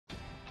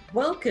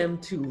Welcome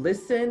to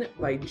Listen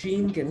by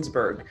Gene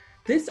Ginsberg.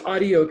 This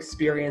audio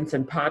experience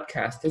and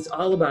podcast is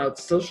all about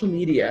social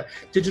media,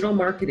 digital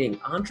marketing,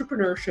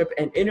 entrepreneurship,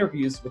 and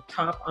interviews with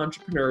top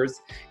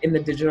entrepreneurs in the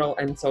digital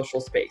and social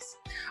space.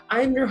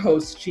 I'm your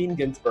host, Gene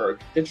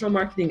Ginsberg, digital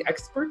marketing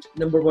expert,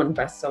 #1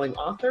 best-selling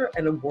author,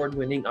 and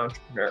award-winning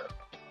entrepreneur.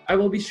 I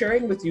will be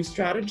sharing with you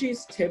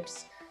strategies,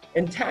 tips,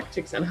 and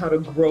tactics on how to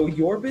grow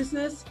your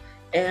business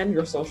and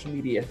your social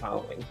media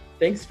following.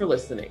 Thanks for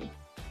listening.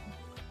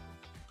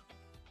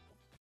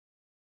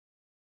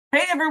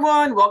 Hey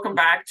everyone, welcome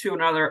back to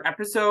another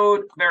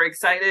episode. Very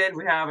excited.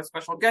 We have a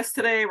special guest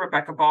today,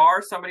 Rebekah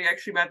Barr, somebody I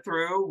actually met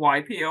through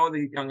YPO,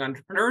 the Young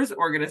Entrepreneurs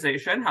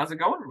Organization. How's it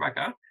going,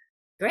 Rebekah?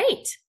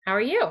 Great. How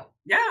are you?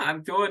 Yeah,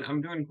 I'm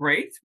doing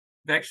great.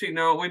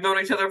 We've known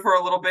each other for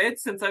a little bit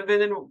since I've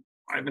been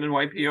in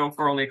YPO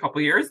for only a couple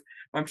of years.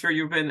 I'm sure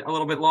you've been a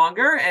little bit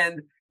longer,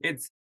 and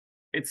it's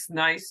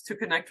nice to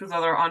connect with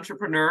other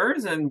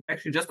entrepreneurs. And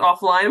actually just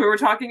offline, we were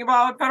talking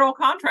about federal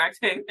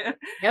contracting.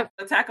 Yep.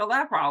 To tackle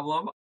that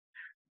problem.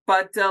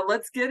 But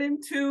let's get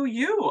into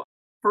you.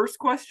 First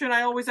question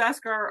I always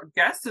ask our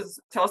guests is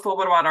tell us a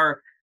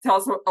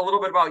little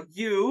bit about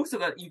you so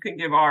that you can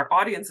give our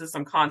audiences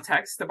some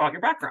context about your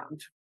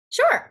background.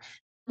 Sure.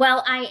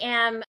 Well, I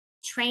am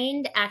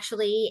trained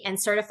actually and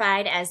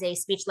certified as a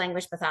speech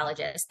language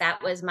pathologist.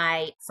 That was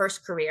my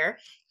first career.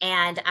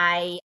 And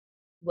I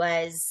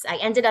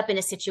ended up in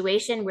a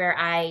situation where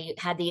I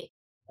had the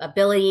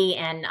ability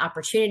and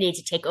opportunity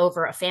to take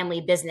over a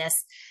family business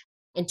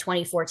in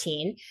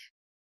 2014.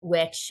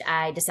 Which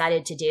I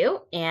decided to do.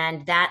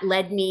 And that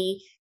led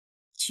me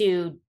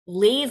to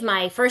leave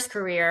my first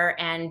career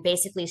and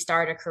basically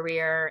start a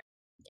career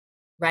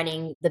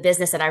running the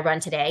business that I run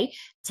today.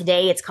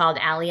 Today, it's called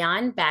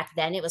Allion. Back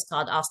then, it was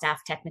called All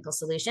Staff Technical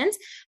Solutions.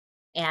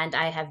 And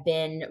I have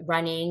been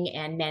running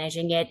and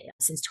managing it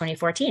since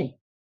 2014.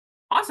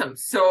 Awesome.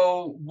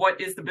 So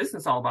what is the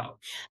business all about?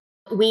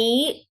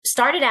 We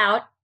started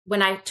out,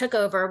 when I took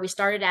over, we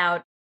started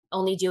out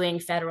only doing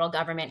federal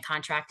government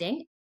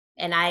contracting.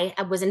 And I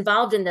was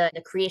involved in the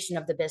creation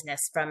of the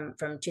business from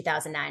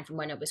 2009, from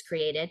when it was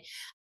created,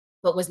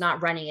 but was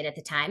not running it at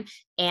the time.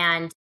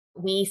 And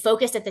we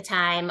focused at the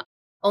time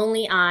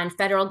only on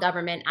federal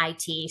government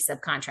IT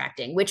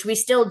subcontracting, which we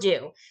still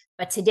do.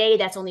 But today,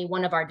 that's only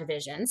one of our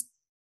divisions.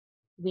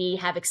 We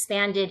have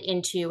expanded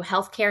into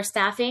healthcare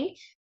staffing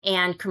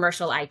and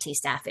commercial IT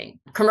staffing.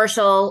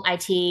 Commercial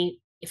IT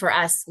for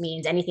us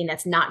means anything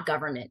that's not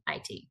government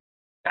IT.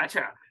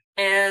 Gotcha.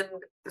 And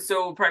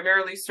so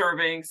primarily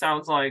serving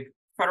sounds like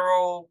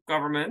federal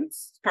government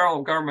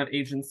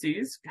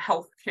agencies,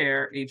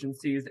 healthcare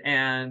agencies,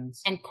 and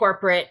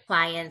corporate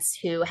clients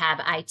who have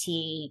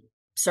IT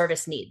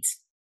service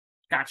needs.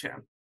 Gotcha.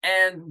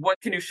 And what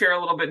can you share a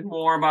little bit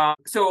more about?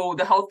 So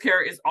the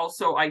healthcare is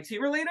also IT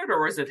related,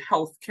 or is it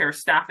healthcare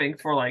staffing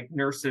for like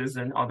nurses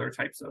and other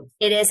types of?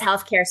 It is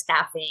healthcare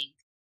staffing.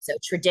 So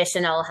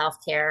traditional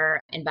healthcare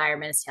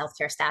environments,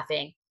 healthcare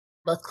staffing.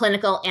 Both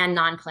clinical and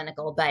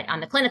non-clinical, but on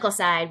the clinical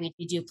side,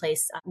 we do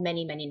place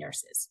many, many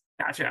nurses.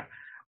 Gotcha.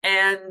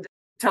 And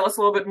tell us a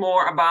little bit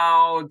more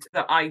about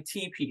the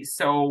IT piece.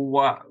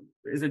 So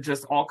is it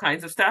just all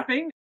kinds of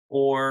staffing,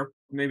 or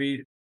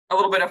maybe a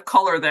little bit of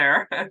color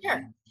there?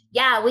 Sure.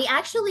 Yeah,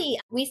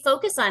 we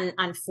focus on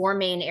 4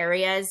 main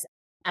areas: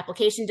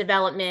 application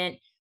development,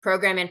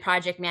 program and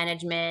project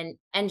management,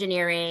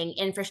 engineering,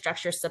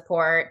 infrastructure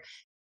support.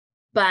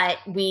 But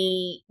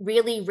we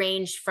really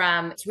range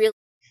from,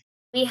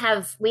 we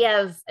have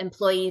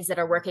employees that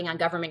are working on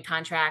government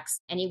contracts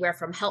anywhere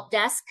from help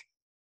desk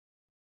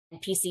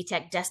and PC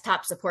tech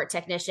desktop support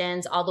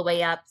technicians all the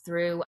way up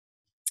through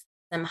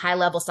some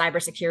high-level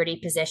cybersecurity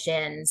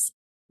positions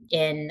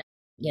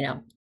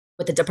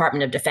with the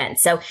Department of Defense.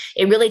 So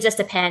it really just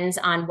depends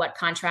on what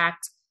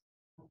contract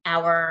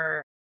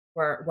we're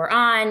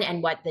on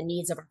and what the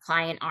needs of our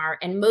client are.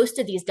 And most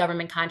of these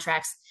government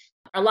contracts,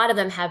 a lot of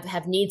them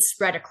have needs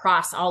spread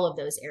across all of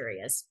those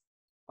areas.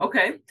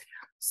 Okay.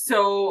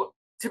 So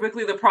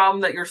typically the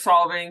problem that you're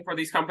solving for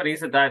these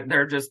companies is that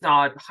they're just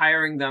not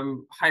hiring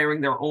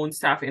their own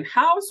staff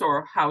in-house,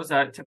 or how's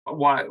that?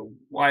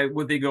 Why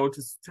would they go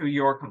to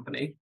your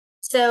company?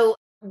 So,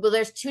 well,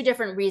 there's 2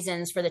 different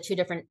reasons for the 2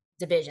 different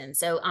divisions.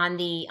 So on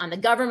the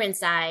government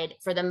side,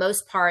 for the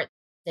most part,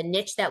 the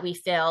niche that we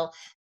fill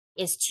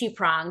is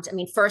 2-pronged. I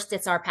mean, first,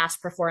 it's our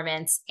past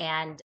performance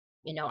and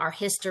our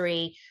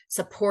history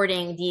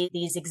supporting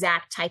these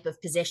exact type of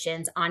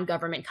positions on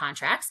government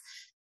contracts.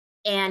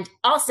 And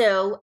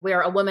also,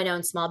 we're a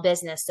woman-owned small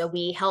business, so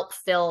we help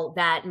fill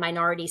that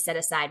minority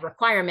set-aside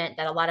requirement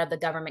that a lot of the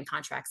government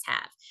contracts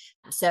have.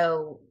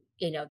 So,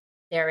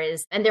 there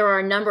are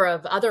a number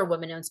of other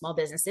women-owned small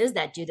businesses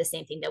that do the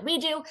same thing that we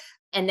do.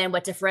 And then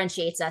what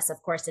differentiates us,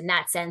 of course, in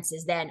that sense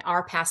is then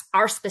our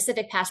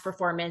specific past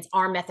performance,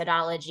 our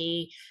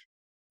methodology,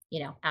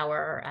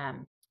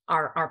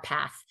 our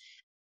path.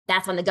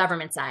 That's on the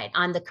government side.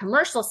 On the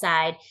commercial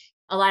side,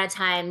 a lot of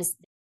times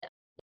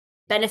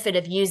benefit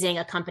of using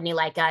a company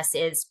like us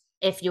is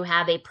if you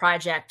have a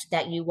project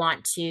that you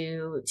want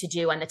to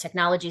do on the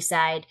technology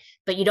side,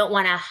 but you don't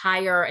want to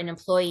hire an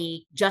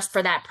employee just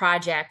for that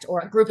project or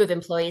a group of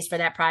employees for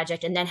that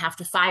project and then have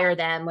to fire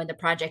them when the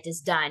project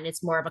is done.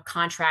 It's more of a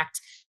contract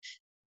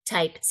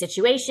type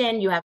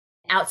situation. You have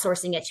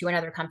outsourcing it to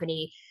another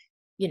company,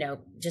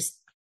 just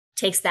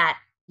takes that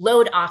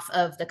load off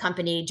of the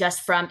company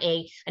just from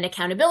an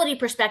accountability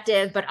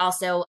perspective, but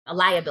also a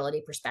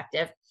liability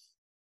perspective.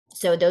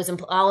 So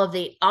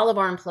all of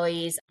our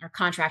employees are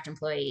contract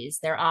employees.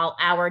 They're all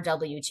our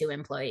W-2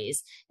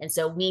 employees. And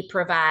so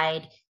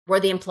we're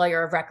the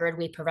employer of record.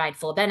 We provide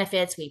full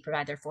benefits. We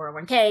provide their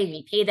 401k.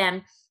 We pay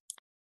them.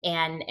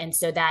 And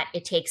so that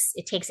it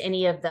takes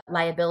any of the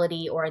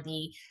liability or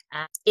the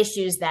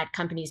issues that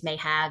companies may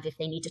have if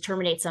they need to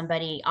terminate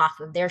somebody off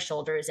of their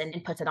shoulders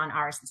and puts it on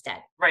ours instead.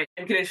 Right.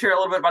 And can you share a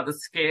little bit about the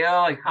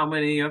scale, like how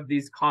many of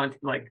these I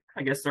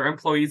guess they're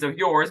employees of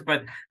yours,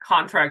 but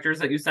contractors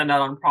that you send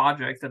out on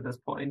projects at this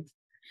point?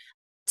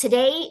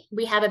 Today,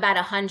 we have about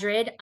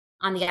 100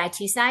 on the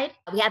IT side.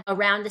 We have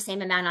around the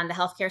same amount on the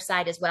healthcare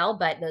side as well,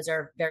 but those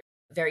are very,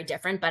 very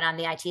different. But on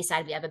the IT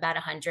side, we have about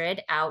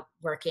 100 out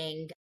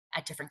working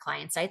at different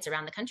client sites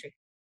around the country.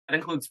 That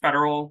includes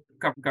federal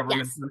government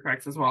Yes.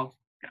 contracts as well.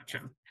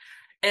 Gotcha.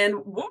 And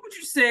what would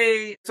you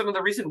say some of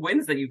the recent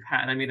wins that you've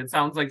had? I mean, it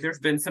sounds like there's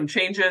been some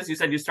changes. You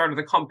said you started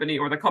the company,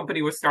 or the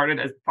company was started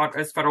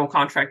as federal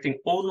contracting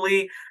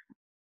only.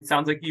 It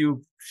sounds like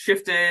you've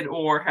shifted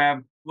or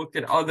have looked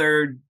at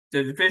other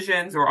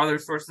divisions or other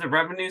sources of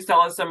revenues.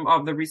 Tell us some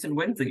of the recent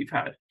wins that you've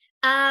had.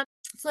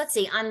 So let's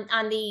see.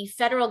 On the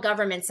federal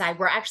government side,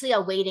 we're actually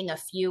awaiting a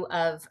few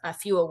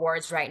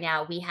awards right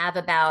now. We have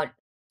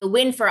the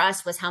win for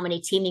us was how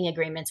many teaming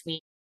agreements we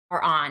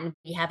are on.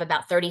 We have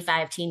about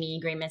 35 teaming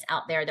agreements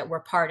out there that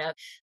we're part of.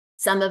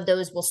 Some of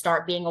those will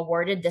start being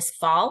awarded this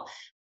fall.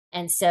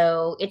 And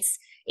so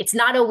it's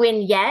not a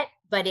win yet,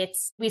 but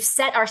we've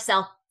set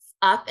ourselves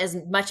up as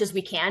much as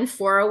we can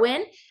for a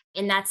win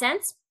in that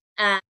sense.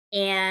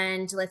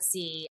 And let's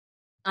see.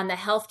 On the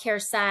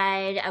healthcare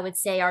side, I would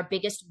say our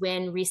biggest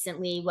win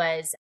recently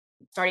was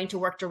starting to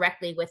work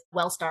directly with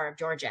Wellstar of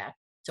Georgia.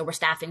 So we're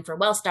staffing for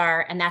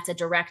Wellstar, and that's a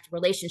direct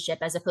relationship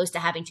as opposed to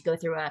having to go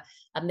through a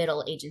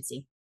middle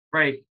agency.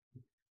 Right.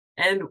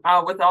 And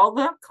with all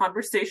the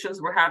conversations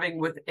we're having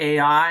with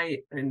AI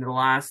in the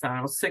last,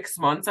 6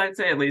 months, I'd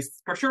say, at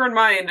least for sure in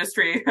my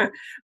industry,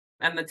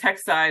 and the tech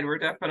side,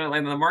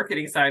 and the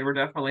marketing side, we're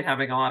definitely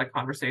having a lot of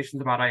conversations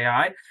about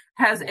AI.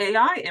 Has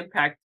AI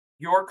impacted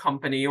your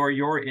company or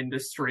your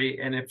industry?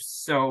 And if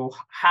so,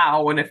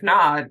 how? And if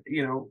not,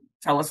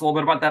 tell us a little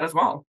bit about that as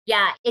well.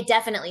 Yeah, it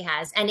definitely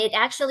has. And it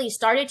actually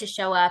started to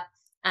show up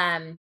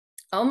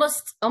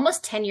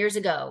almost 10 years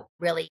ago,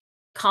 really.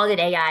 Called it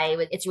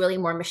AI. It's really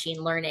more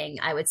machine learning,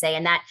 I would say.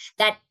 And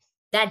that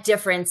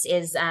difference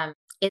is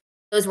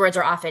those words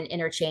are often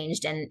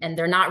interchanged and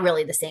they're not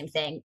really the same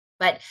thing.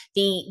 But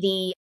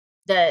the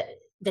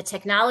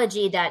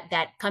technology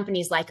that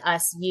companies like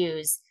us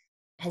use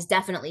has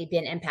definitely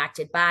been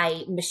impacted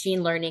by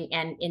machine learning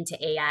and into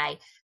AI.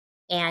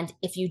 And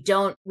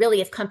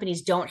if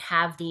companies don't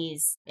have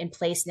these in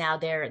place now,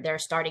 they're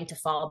starting to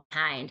fall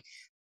behind.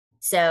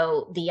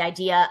 So the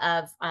idea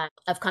of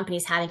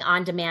companies having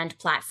on-demand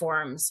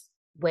platforms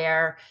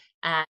where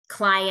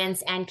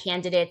clients and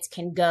candidates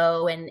can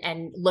go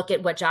and look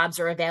at what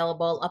jobs are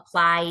available,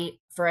 apply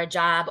for a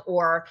job,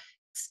 or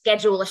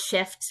schedule a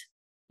shift,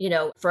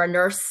 for a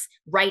nurse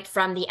right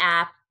from the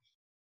app.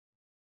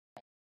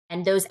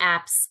 And those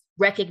apps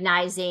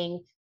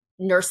recognizing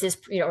nurses,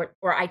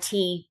 or IT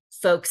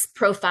folks'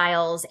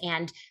 profiles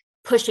and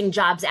pushing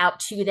jobs out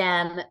to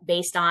them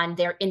based on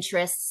their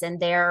interests and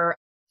their,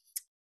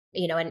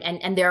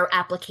 and their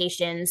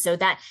applications. So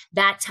that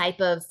type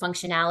of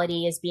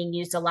functionality is being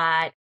used a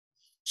lot.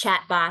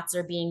 Chat bots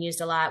are being used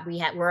a lot.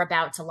 We're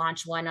about to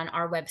launch one on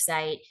our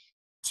website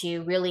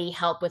to really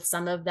help with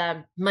some of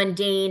the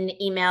mundane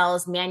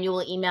emails,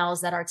 manual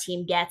emails that our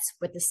team gets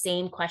with the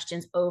same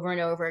questions over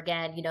and over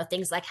again.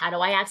 Things like, how do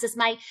I access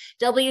my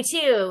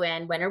W-2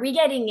 and when are we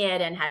getting it?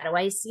 And how do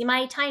I see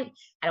my time?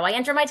 How do I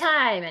enter my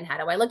time? And how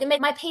do I look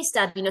at my pay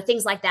stub?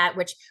 Things like that,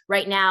 which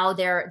right now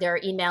they're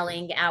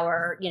emailing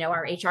our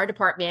HR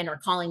department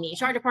or calling the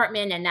HR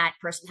department, and that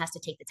person has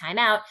to take the time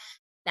out.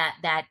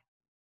 That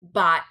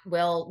bot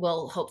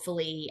will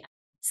hopefully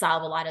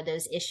solve a lot of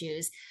those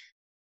issues.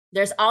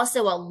 There's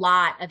also a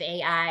lot of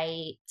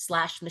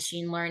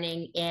AI/machine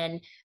learning in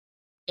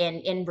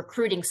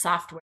recruiting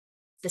software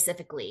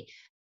specifically,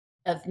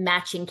 of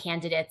matching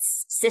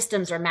candidates.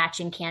 Systems are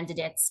matching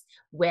candidates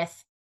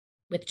with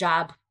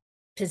job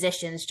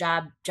positions,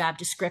 job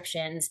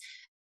descriptions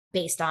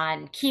based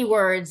on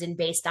keywords and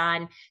based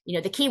on,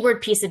 the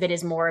keyword piece of it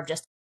is more of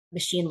just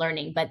machine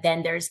learning, but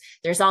then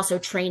there's also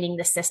training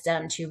the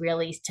system to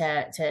really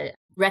to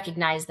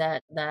recognize the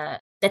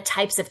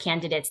types of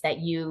candidates that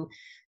you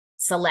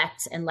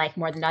select and like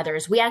more than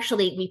others. We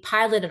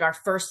piloted our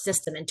first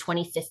system in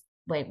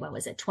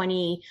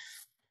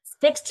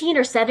 2016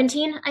 or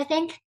 17, I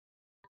think.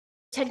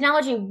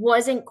 Technology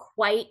wasn't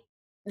quite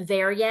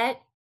there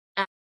yet.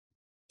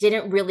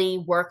 Didn't really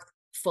work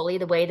fully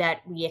the way that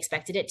we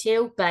expected it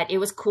to, but it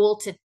was cool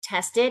to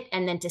test it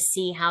and then to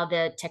see how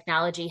the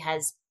technology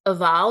has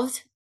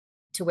evolved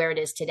to where it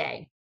is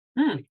today.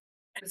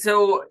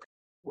 So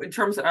in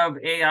terms of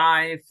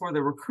AI for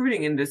the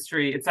recruiting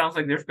industry, it sounds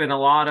like there's been a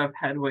lot of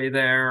headway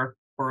there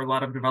or a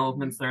lot of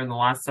developments there in the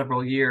last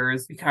several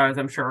years, because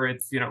I'm sure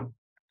it's,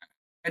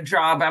 a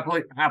job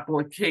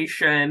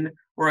application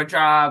or a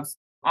jobs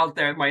out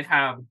there might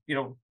have,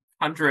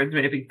 hundreds,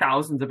 maybe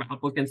thousands of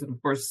applicants. And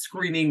of course,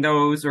 screening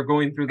those or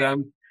going through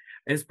them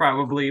is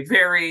probably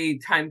very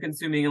time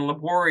consuming and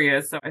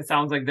laborious. So it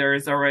sounds like there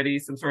is already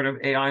some sort of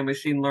AI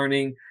machine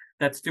learning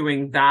that's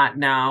doing that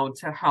now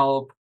to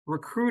help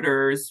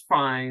recruiters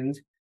find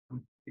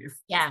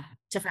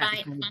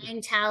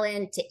find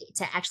talent,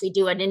 to actually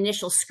do an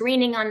initial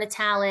screening on the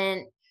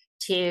talent,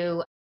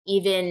 to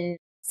even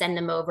send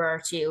them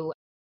over to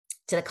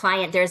the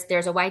client. There's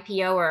a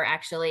YPOer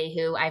actually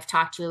who I've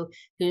talked to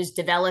who's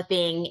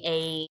developing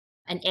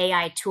an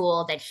AI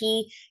tool that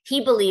he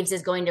believes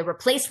is going to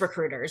replace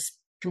recruiters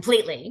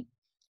completely.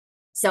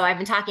 So I've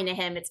been talking to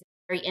him. It's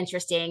very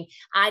interesting.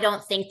 I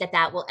don't think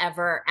that will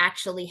ever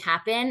actually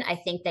happen. I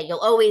think that you'll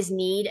always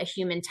need a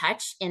human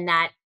touch in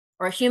that,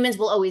 or humans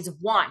will always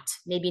want,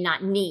 maybe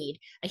not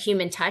need, a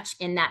human touch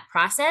in that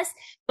process.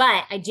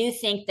 But I do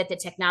think that the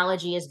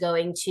technology is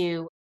going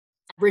to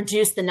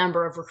reduce the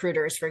number of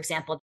recruiters, for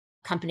example, a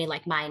company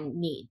like mine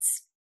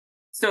needs.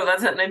 So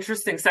that's an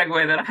interesting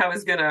segue that I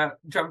was going to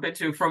jump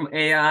into, from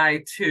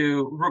AI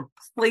to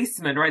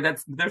replacement, right?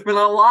 There's been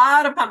a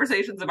lot of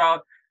conversations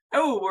about,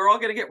 we're all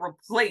going to get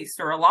replaced,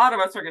 or a lot of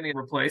us are going to get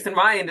replaced. In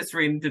my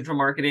industry, in digital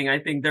marketing, I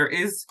think there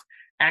is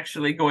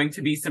actually going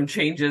to be some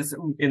changes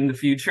in the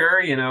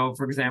future.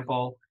 For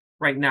example,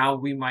 right now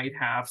we might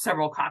have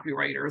several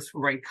copywriters who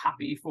write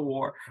copy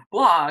for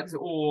blogs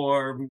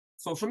or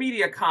social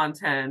media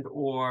content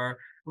or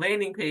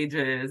landing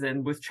pages,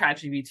 and with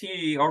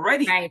ChatGPT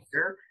already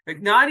here,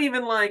 like not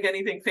even like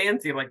anything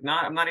fancy,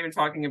 I'm not even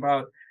talking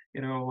about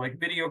like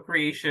video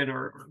creation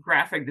or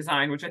graphic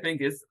design, which I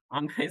think is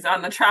on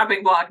the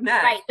chopping block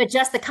next. Right, but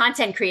just the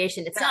content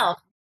creation itself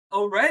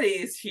already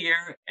is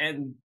here,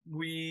 and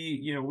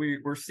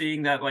we're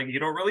seeing that you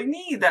don't really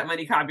need that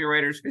many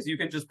copywriters, because you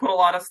can just put a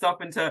lot of stuff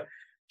into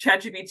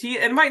ChatGPT.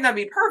 It might not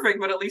be perfect,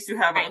 but at least you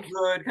have a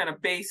good kind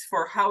of base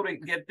for how to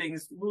get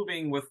things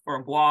moving for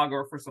a blog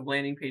or for some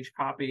landing page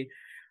copy.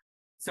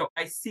 So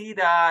I see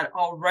that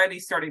already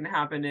starting to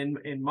happen in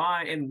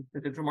the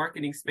digital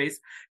marketing space.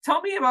 Tell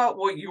me about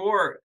what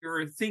you're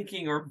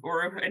thinking or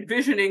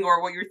envisioning,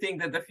 or what you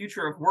think that the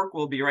future of work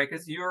will be, right?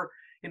 Because you're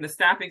in the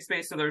staffing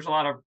space, so there's a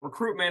lot of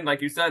recruitment.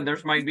 Like you said,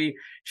 there's might be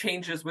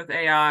changes with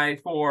AI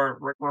for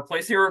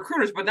replacing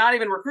recruiters, but not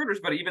even recruiters,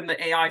 but even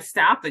the AI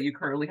staff that you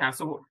currently have.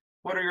 So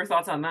what are your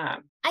thoughts on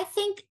that? I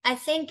think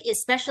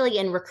especially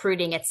in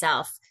recruiting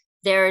itself,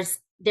 there's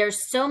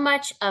so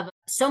much of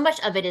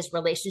it is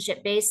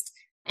relationship based.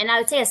 And I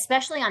would say,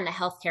 especially on the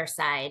healthcare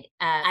side,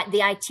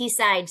 the IT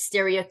side,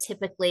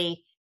 stereotypically,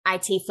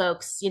 IT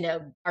folks,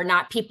 are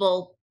not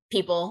people,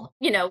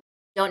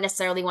 don't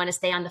necessarily want to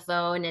stay on the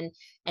phone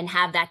and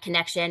have that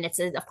connection.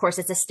 Of course,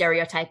 it's a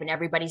stereotype and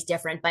everybody's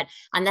different. But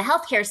on the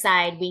healthcare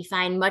side, we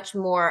find much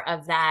more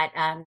of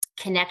that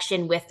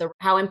connection with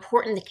how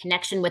important the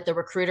connection with the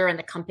recruiter and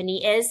the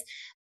company is.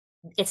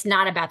 It's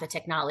not about the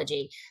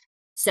technology.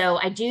 So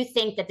I do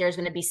think that there's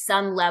going to be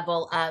some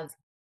level of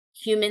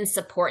human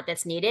support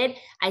that's needed.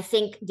 I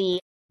think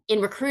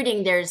in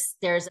recruiting, there's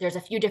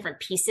a few different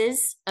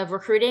pieces of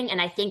recruiting,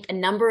 and I think a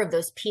number of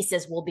those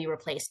pieces will be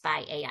replaced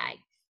by AI.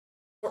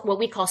 What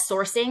we call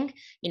sourcing,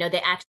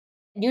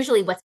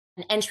 usually what's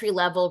an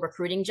entry-level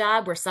recruiting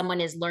job where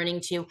someone is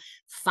learning to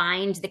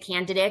find the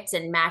candidates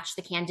and match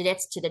the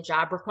candidates to the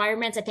job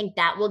requirements. I think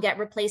that will get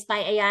replaced by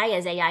AI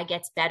as AI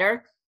gets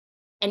better.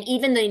 And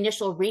even the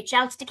initial reach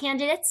outs to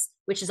candidates,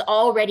 which is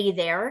already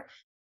there,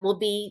 will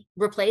be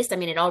replaced. I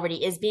mean, it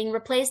already is being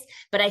replaced,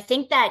 but I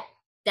think that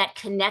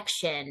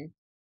connection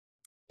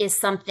is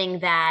something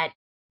that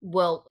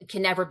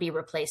can never be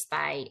replaced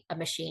by a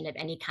machine of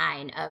any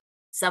kind, of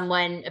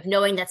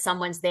knowing that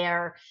someone's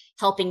there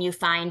helping you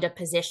find a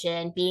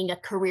position, being a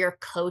career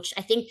coach.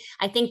 I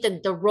think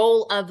the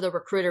role of the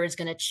recruiter is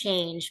going to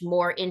change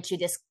more into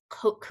this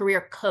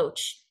career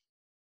coach,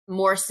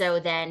 more so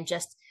than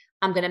just,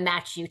 I'm going to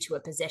match you to a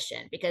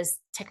position, because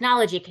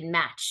technology can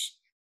match,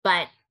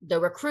 but the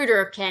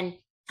recruiter can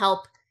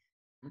help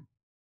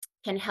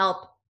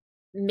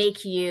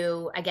make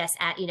you, I guess,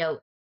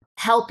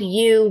 help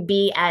you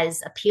be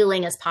as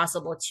appealing as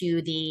possible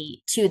to the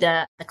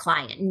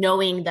client,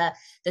 knowing the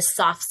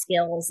soft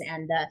skills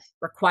and the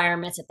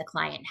requirements that the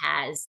client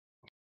has,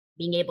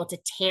 being able to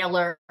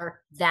tailor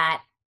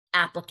that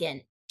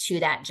applicant to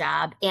that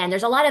job. And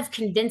there's a lot of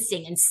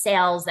convincing and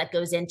sales that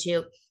goes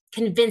into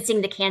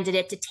convincing the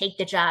candidate to take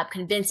the job,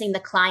 convincing the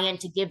client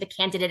to give the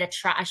candidate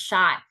a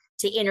shot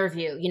to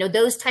interview.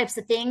 Those types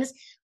of things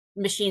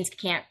machines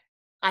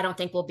I don't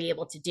think will be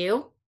able to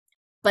do.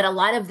 But a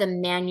lot of the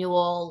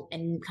manual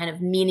and kind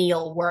of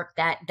menial work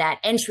that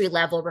entry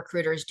level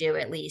recruiters do,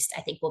 at least,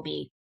 I think will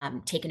be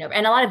taken over.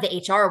 And a lot of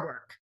the HR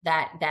work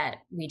that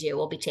we do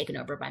will be taken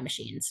over by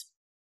machines.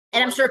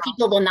 And I'm sure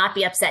people will not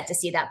be upset to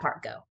see that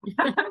part go.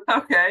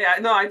 Okay.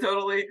 No, I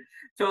totally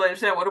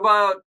understand. What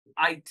about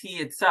IT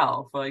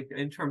itself? Like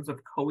in terms of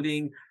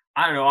coding,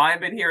 I don't know. I've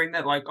been hearing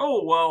that like,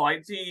 oh, well,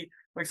 IT,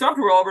 like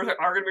software developers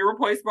are going to be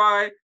replaced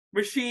by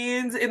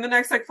machines in the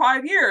next like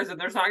 5 years, and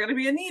there's not going to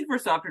be a need for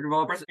software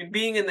developers. And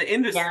being in the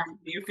industry,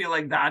 do you feel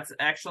like that's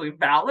actually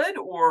valid,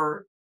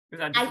 or is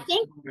that just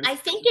I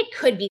think it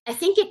could be. I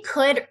think it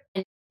could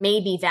and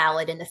may be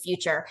valid in the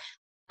future.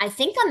 I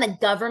think on the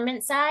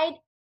government side,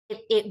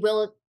 it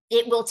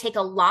will take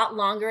a lot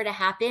longer to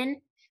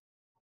happen.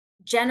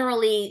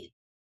 Generally,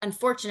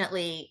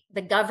 unfortunately,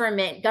 the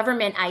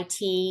government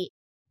IT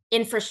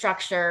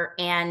infrastructure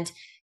and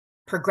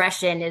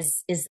progression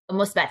is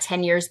almost about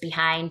 10 years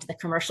behind the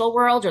commercial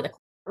world or the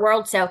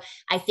world. So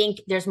I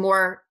think there's a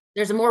more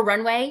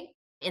runway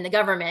in the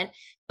government.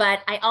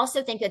 But I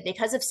also think that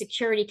because of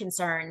security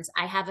concerns,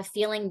 I have a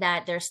feeling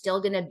that there's still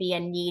going to be a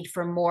need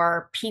for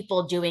more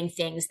people doing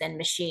things than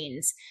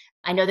machines.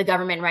 I know the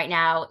government right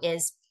now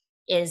is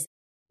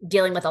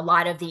dealing with a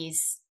lot of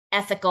these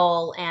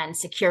ethical and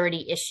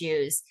security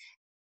issues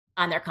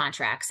on their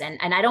contracts. And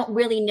I don't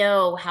really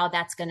know how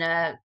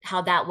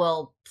that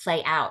will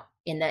play out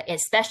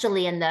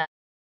especially in the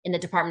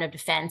Department of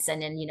Defense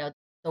and in,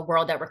 the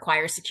world that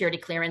requires security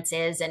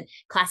clearances and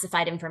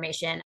classified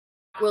information. I'm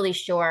not really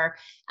sure.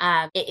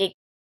 It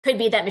could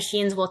be that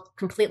machines will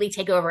completely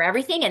take over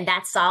everything and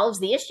that solves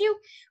the issue,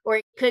 or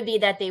it could be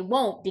that they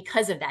won't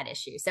because of that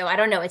issue. So I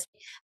don't know. I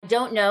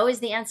don't know is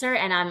the answer.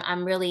 And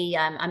I'm really,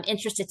 I'm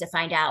interested to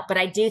find out, but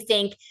I do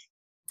think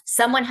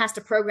someone has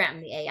to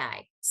program the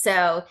AI.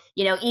 So,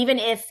 even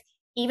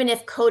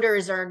if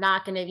coders are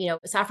not going to,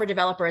 software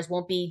developers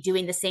won't be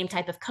doing the same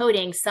type of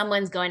coding,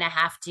 someone's going to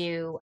have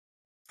to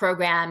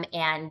program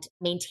and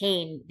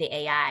maintain the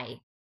AI.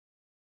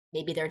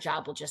 Maybe their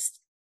job will just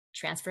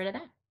transfer to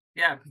that.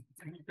 Yeah,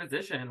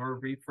 position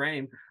or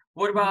reframe.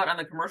 What about on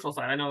the commercial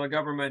side? I know the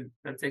government,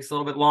 that takes a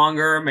little bit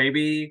longer,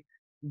 maybe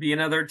be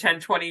another 10,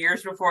 20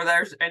 years before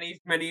there's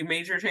many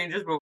major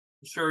changes, but I'm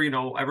sure,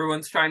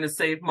 everyone's trying to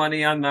save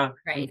money on the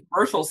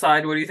commercial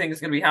side. What do you think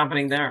is going to be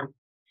happening there?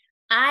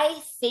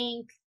 I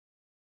think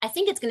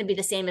it's going to be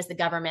the same as the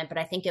government, but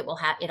I think it'll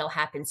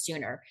happen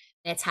sooner.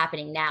 And it's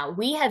happening now.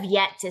 We have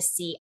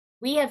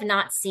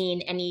not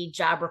seen any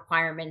job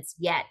requirements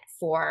yet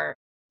for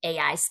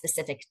AI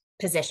specific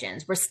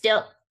positions. We're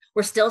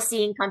still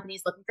seeing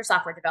companies looking for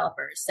software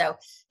developers. So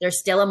there's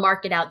still a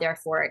market out there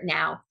for it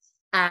now.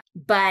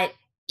 But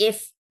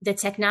if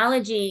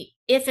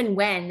and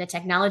when the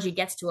technology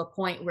gets to a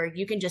point where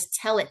you can just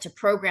tell it to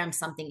program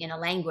something in a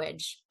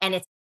language and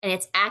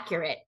it's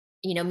accurate,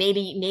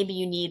 maybe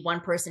you need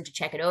one person to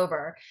check it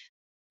over,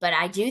 but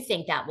I do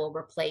think that will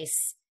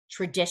replace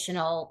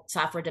traditional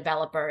software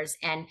developers,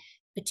 and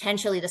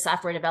potentially the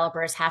software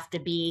developers have to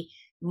be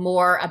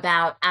more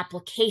about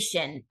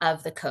application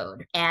of the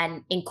code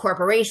and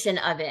incorporation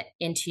of it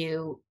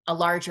into a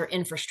larger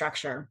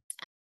infrastructure.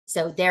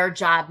 So their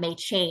job may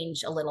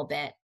change a little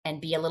bit and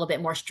be a little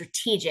bit more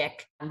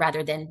strategic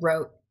rather than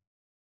rote.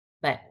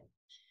 But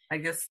I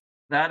guess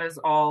that is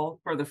all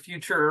for the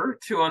future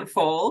to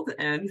unfold.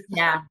 And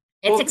yeah,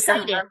 it's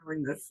exciting.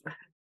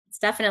 It's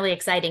definitely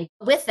exciting.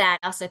 With that,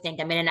 I also think,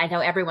 and I know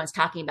everyone's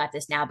talking about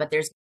this now, but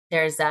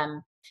there's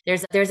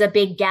a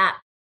big gap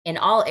in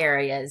all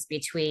areas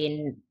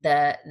between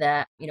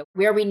the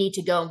where we need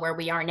to go and where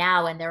we are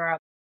now. And there are a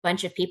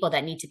bunch of people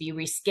that need to be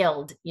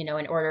reskilled, in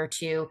order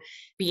to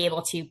be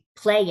able to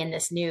play in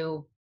this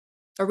new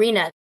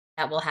arena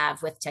that we'll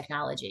have with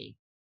technology.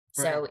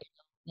 Right. So,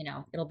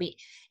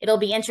 it'll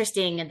be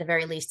interesting at the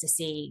very least to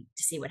see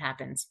what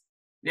happens.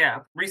 Yeah.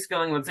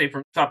 Reskilling, let's say,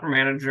 from software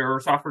manager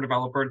or software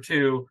developer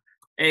to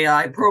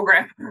AI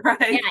programmer, right?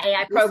 Yeah.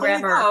 AI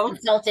programmer,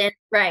 consultant.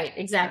 Right.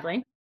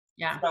 Exactly.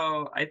 Yeah.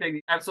 So I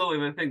think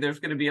absolutely. I think there's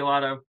going to be a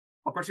lot of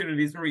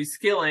opportunities in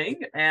reskilling,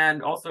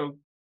 and also,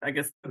 I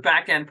guess, the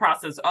back end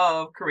process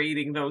of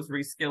creating those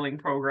reskilling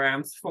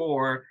programs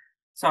for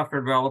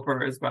software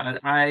developers. But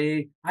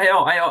I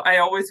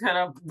always kind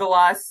of, the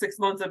last 6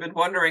 months I've been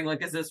wondering,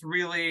 like, is this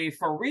really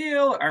for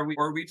real? Are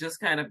we just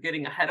kind of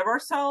getting ahead of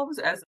ourselves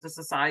as a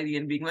society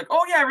and being like,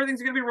 oh yeah,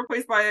 everything's going to be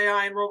replaced by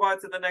AI and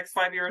robots in the next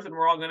 5 years, and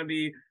we're all going to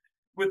be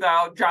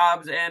without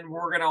jobs, and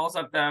we're going to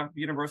also have to have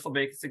universal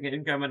basic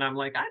income? And I'm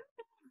like, I don't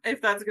know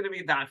if that's going to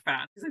be that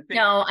fast.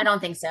 No, I don't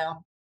think so.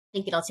 I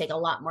think it'll take a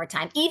lot more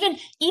time. Even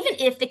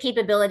if the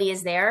capability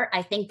is there,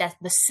 I think that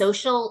the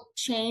social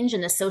change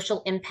and the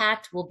social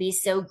impact will be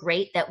so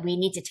great that we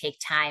need to take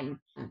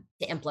time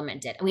to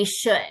implement it. And we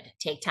should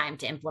take time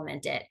to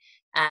implement it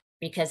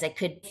because it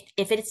could,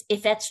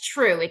 if that's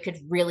true, it could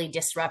really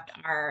disrupt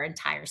our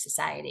entire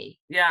society.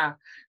 Yeah.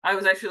 I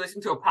was actually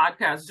listening to a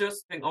podcast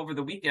just over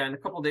the weekend, a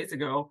couple of days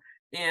ago,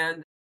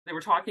 and they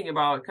were talking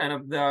about kind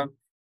of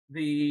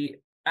the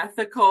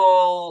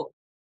ethical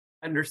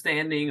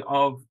understanding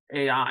of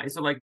AI.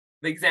 So like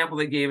the example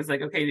they gave is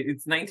like, okay,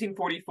 it's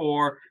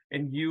 1944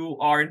 and you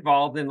are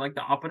involved in like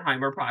the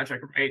Oppenheimer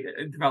project, right?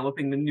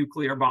 Developing the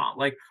nuclear bomb.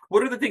 Like,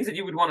 what are the things that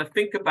you would want to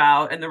think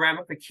about and the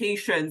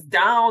ramifications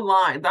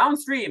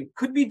downstream,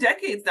 could be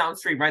decades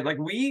downstream, right? Like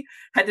we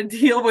had to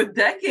deal with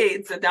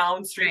decades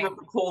downstream of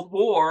the Cold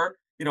War.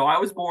 I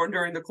was born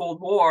during the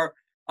Cold War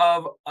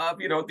of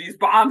these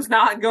bombs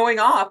not going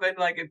off and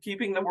like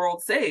keeping the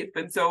world safe.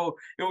 And so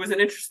it was an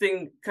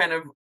interesting kind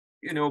of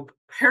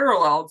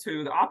parallel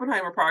to the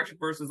Oppenheimer project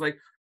versus like,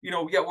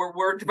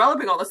 we're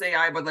developing all this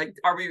AI, but like,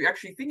 are we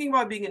actually thinking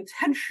about being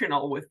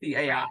intentional with the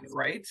AI,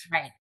 right?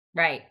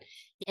 Right.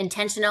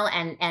 Intentional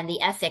and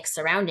the ethics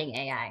surrounding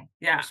AI.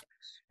 Yeah.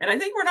 And I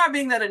think we're not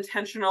being that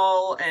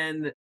intentional.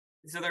 And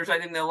so there's, I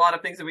think, a lot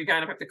of things that we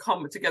kind of have to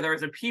come together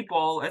as a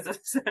people, as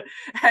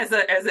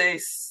a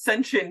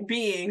sentient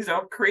beings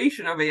of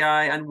creation of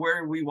AI and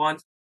where we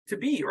want to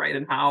be, right?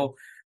 And how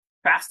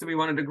fast do we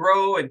want it to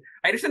grow? And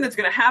I understand that's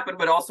going to happen,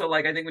 but also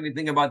like, I think when you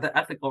think about the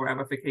ethical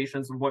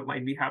ramifications of what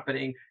might be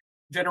happening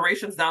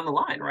generations down the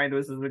line, right?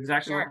 This is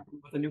exactly what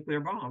happened with the nuclear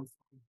bombs.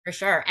 For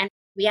sure. And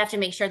we have to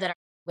make sure that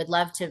would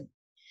love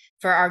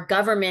for our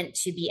government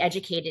to be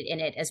educated in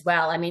it as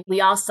well. I mean,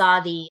 we all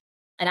saw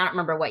and I don't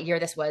remember what year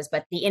this was,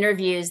 but the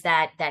interviews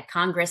that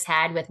Congress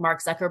had with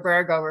Mark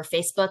Zuckerberg over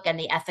Facebook and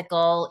the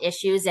ethical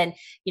issues. And,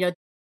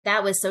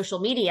 that was social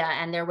media.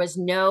 And there was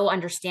no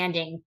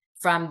understanding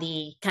from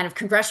the kind of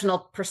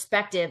congressional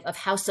perspective of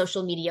how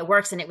social media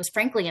works. And it was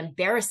frankly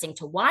embarrassing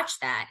to watch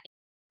that.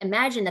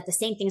 Imagine that the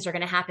same things are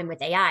going to happen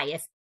with AI.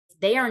 If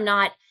they are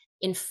not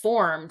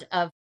informed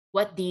of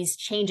what these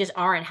changes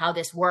are and how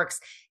this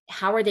works,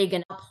 how are they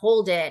going to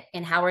uphold it?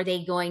 And how are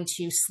they going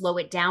to slow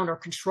it down or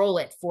control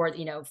it for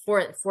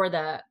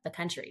the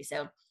country?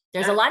 So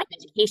there's a lot of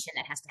education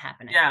that has to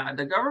happen. Yeah,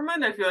 the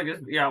government, I feel like,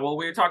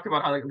 we talked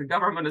about how like, the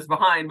government is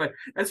behind, but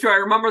that's true. I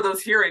remember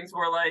those hearings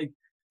where like,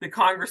 the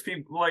Congress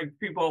people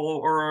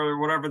or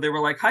whatever, they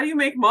were like, how do you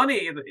make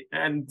money?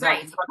 And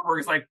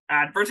Zuckerberg's like,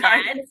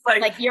 advertising.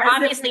 Like you're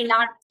obviously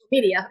not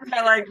media.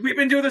 Like, we've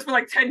been doing this for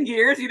like 10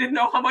 years. You didn't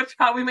know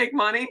how we make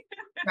money.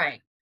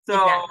 Right.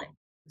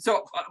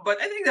 But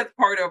I think that's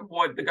part of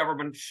what the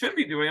government should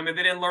be doing. I mean,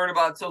 they didn't learn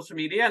about social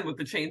media, and with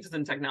the changes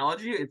in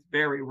technology, it's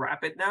very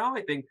rapid now.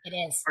 I think it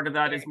is. Part of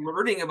that is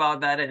learning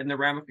about that and the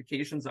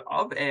ramifications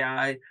of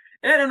AI.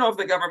 And I don't know if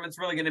the government's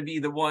really going to be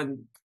the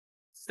one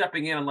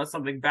stepping in unless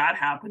something bad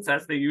happens,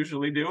 as they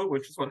usually do,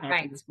 which is what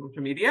happens with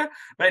social media.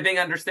 But I think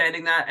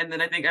understanding that, and then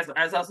I think as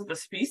us as a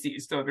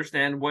species to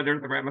understand what are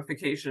the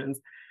ramifications.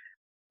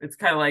 It's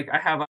kind of like I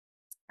have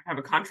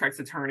a contracts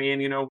attorney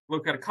and,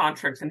 look at a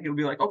contract and he'll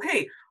be like,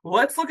 okay,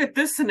 let's look at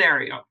this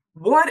scenario.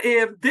 What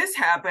if this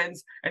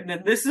happens? And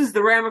then this is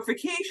the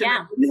ramification.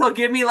 Yeah. He'll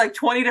give me like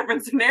 20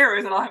 different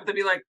scenarios and I'll have to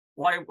be like,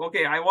 well,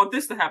 okay, I want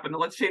this to happen.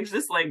 Let's change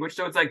this language.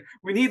 So it's like,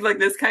 we need like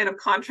this kind of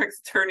contracts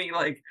attorney,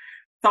 like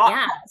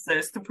thought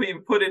process to be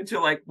put into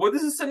like, what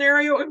is a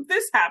scenario if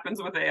this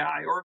happens with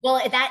AI? Or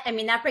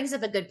that brings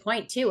up a good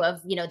point too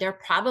of, there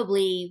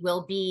probably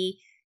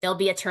there'll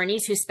be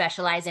attorneys who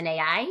specialize in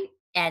AI,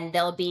 and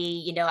there'll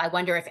be, I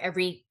wonder if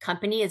every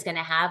company is going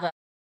to have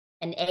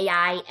an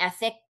AI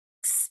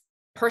ethics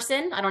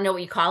person. I don't know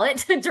what you call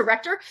it,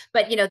 director,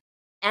 but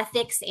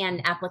ethics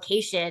and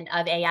application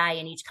of AI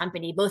in each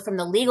company, both from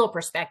the legal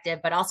perspective,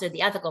 but also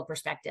the ethical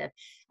perspective,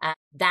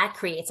 that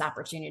creates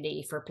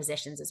opportunity for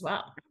positions as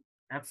well.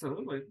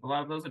 Absolutely. A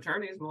lot of those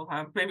attorneys will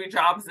have maybe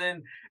jobs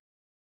in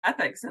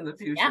ethics in the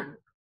future. Yeah.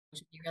 It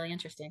should be really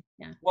interesting.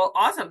 Yeah. Well,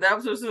 awesome.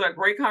 This was a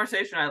great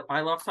conversation.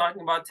 I love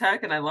talking about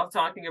tech, and I love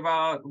talking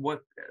about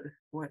what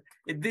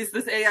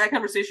this AI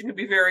conversation could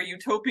be very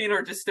utopian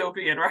or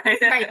dystopian, right?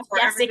 Right. Or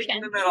yes, everything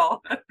in the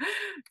middle.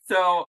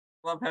 So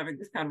love having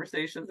these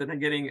conversations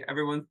and getting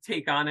everyone's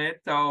take on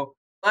it. So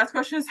last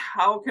question is,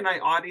 how can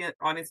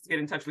audience get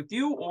in touch with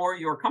you or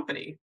your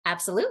company?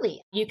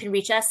 Absolutely. You can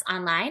reach us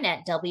online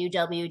at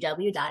www.allyon.com.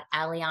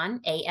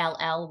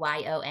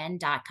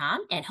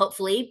 And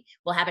hopefully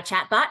we'll have a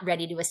chat bot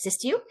ready to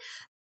assist you.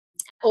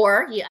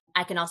 Or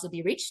I can also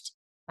be reached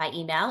by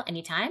email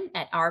anytime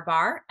at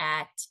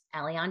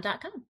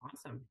rbarr@allyon.com.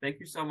 Awesome.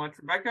 Thank you so much,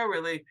 Rebekah.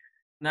 Really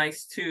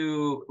nice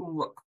to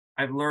look.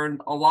 I've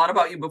learned a lot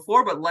about you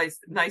before, but nice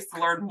to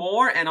learn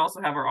more and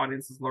also have our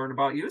audiences learn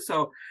about you.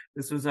 So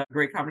this was a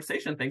great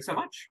conversation. Thanks so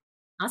much.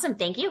 Awesome.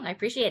 Thank you. I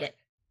appreciate it.